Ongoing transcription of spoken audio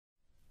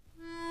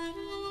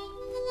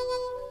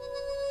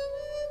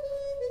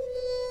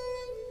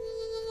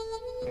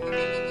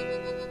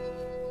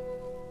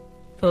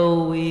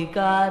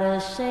gotta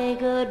say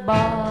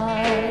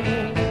goodbye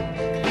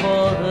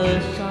for the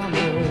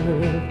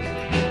summer.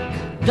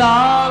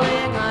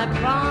 Darling, I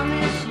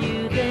promise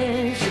you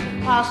this,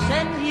 I'll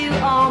send you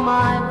all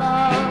my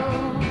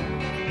love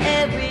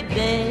every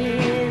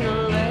day in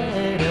a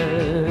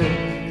letter,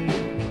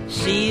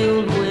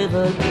 sealed with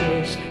a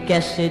kiss.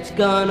 Guess it's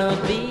gonna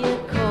be a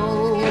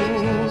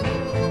cold,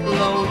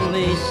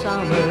 lonely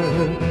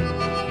summer,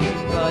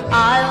 but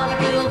I'll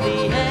fill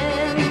the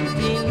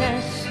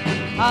emptiness.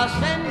 I'll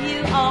send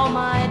you all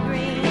my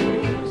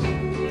dreams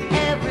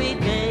every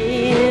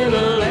day in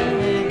a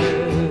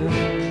letter,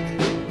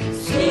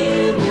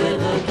 sealed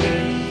with a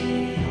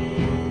kiss.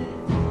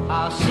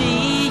 I'll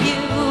see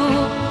you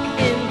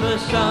in the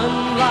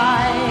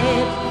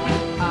sunlight,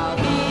 I'll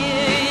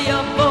hear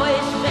your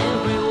voice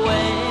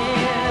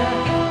everywhere,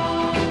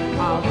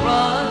 I'll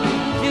run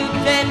to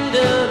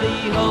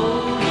tenderly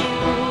hold you,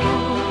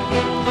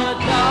 but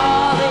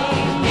darling,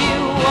 you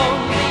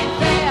won't be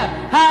there.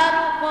 I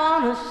don't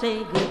wanna say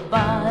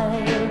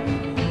goodbye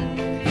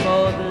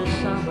for the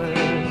summer,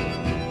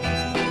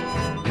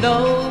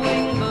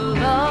 knowing the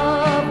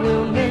love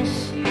we'll miss.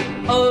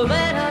 Oh,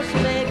 let us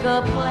make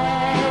a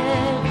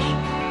pledge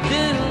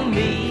to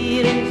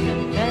meet in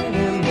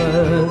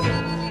September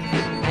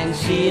and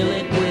seal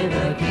it with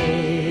a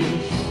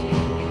kiss.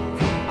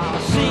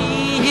 I'll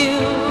see you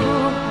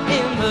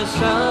in the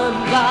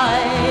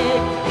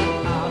sunlight,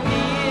 I'll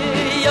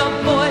hear your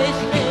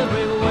voice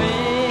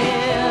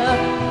everywhere,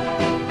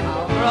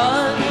 I'll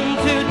run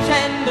to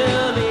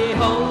tenderly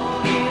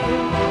hold you,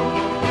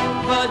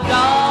 but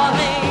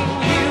darling,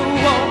 you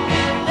won't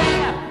be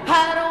there.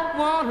 I don't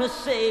wanna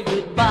say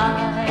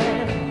goodbye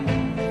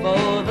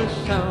for the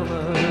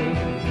summer,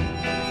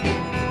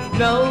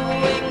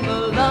 knowing the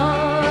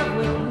love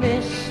we'll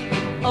miss.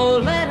 Oh,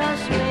 let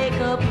us make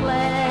a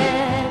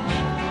pledge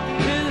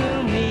to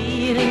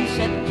meet in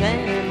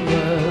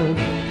September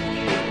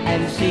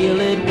and seal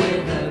it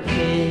with a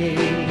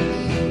kiss,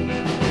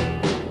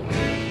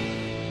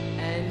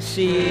 and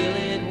seal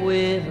it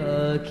with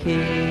a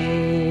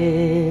kiss.